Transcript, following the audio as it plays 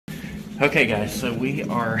Okay guys, so we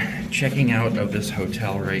are checking out of this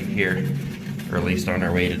hotel right here, or at least on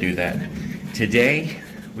our way to do that. Today,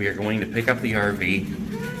 we are going to pick up the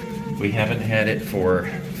RV. We haven't had it for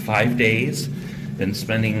 5 days. Been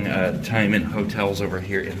spending time in hotels over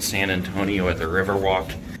here in San Antonio at the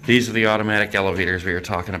Riverwalk. These are the automatic elevators we were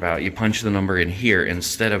talking about. You punch the number in here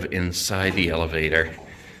instead of inside the elevator.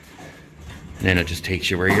 And then it just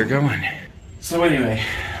takes you where you're going. So anyway,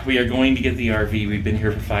 we are going to get the RV. We've been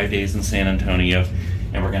here for 5 days in San Antonio,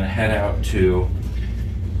 and we're gonna head out to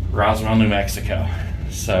Roswell, New Mexico.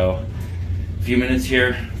 So, a few minutes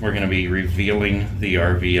here, we're gonna be revealing the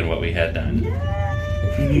RV and what we had done.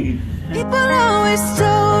 People always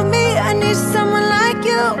told me I need someone like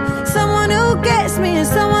you, someone who gets me and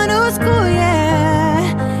someone who's cool,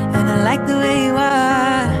 yeah. And I like the way you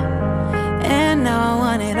are, and now I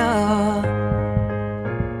want it all.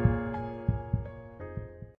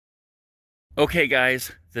 Okay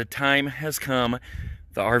guys, the time has come.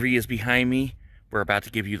 The RV is behind me. We're about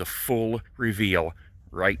to give you the full reveal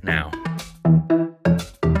right now.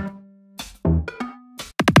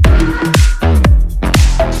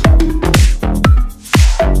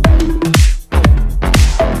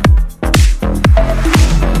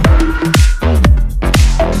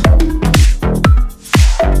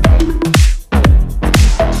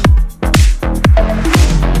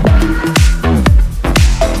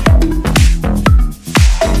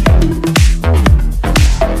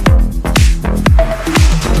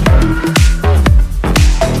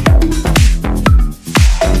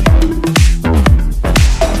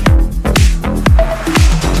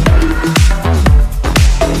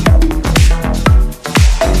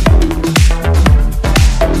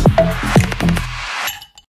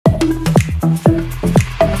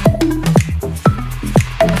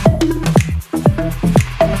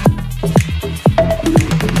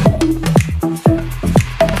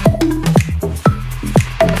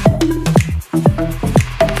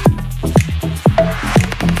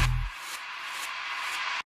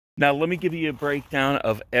 Now let me give you a breakdown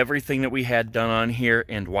of everything that we had done on here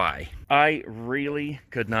and why. I really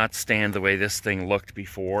could not stand the way this thing looked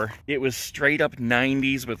before. It was straight up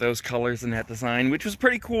 90s with those colors and that design, which was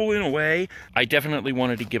pretty cool in a way. I definitely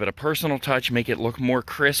wanted to give it a personal touch, make it look more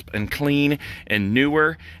crisp and clean and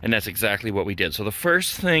newer, and that's exactly what we did. So the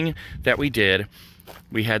first thing that we did,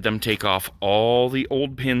 we had them take off all the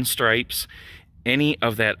old pinstripes, any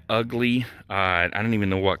of that ugly, I don't even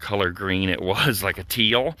know what color green it was, like a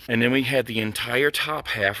teal. And then we had the entire top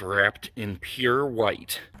half wrapped in pure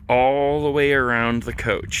white all the way around the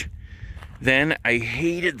coach. Then I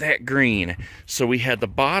hated that green, so we had the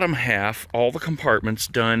bottom half, all the compartments,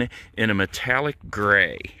 done in a metallic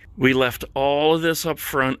gray. We left all of this up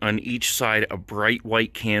front on each side a bright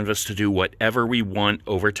white canvas to do whatever we want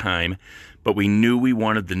over time, but we knew we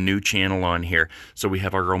wanted the new channel on here. So we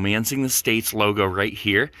have our Romancing the States logo right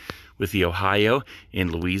here with the Ohio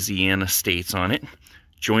and Louisiana states on it.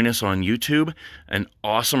 Join us on YouTube, an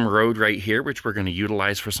awesome road right here, which we're going to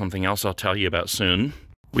utilize for something else I'll tell you about soon.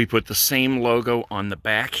 We put the same logo on the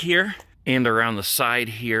back here and around the side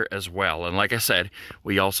here as well. And like I said,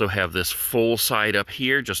 we also have this full side up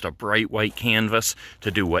here, just a bright white canvas to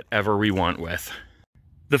do whatever we want with.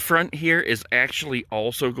 The front here is actually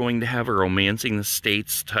also going to have a Romancing the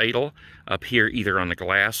States title up here, either on the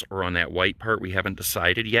glass or on that white part. We haven't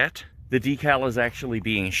decided yet. The decal is actually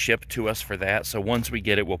being shipped to us for that, so once we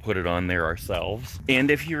get it, we'll put it on there ourselves. And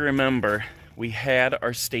if you remember, we had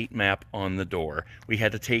our state map on the door. We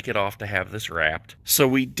had to take it off to have this wrapped. So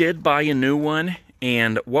we did buy a new one,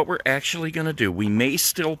 and what we're actually going to do, we may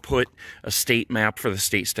still put a state map for the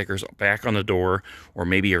state stickers back on the door, or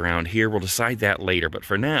maybe around here. We'll decide that later, but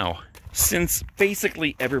for now, since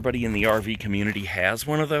basically everybody in the RV community has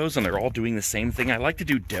one of those, and they're all doing the same thing, I like to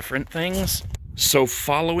do different things. So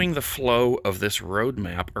following the flow of this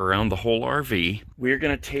roadmap around the whole RV, we're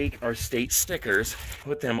going to take our state stickers,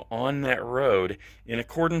 put them on that road in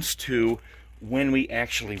accordance to when we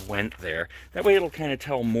actually went there. That way it'll kind of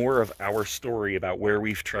tell more of our story about where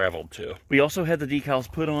we've traveled to. We also had the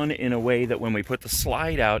decals put on in a way that when we put the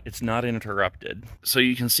slide out, it's not interrupted. So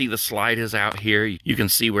you can see the slide is out here. You can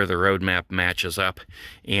see where the roadmap matches up,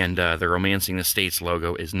 and the Romancing the States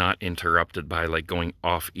logo is not interrupted by like going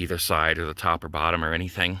off either side or the top or bottom or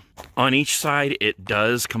anything. On each side, it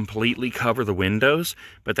does completely cover the windows,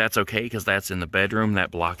 but that's okay because that's in the bedroom.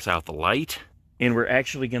 That blocks out the light. And we're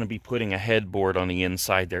actually going to be putting a headboard on the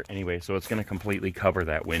inside there anyway, so it's going to completely cover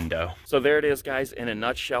that window. So there it is, guys. In a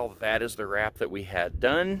nutshell, that is the wrap that we had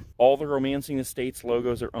done. All the Romancing the States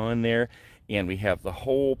logos are on there, and we have the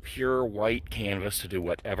whole pure white canvas to do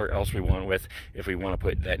whatever else we want with. If we want to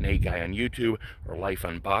put That Nate Guy on YouTube or Life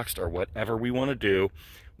Unboxed or whatever we want to do,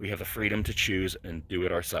 we have the freedom to choose and do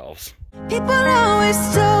it ourselves. People always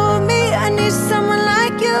told me I need some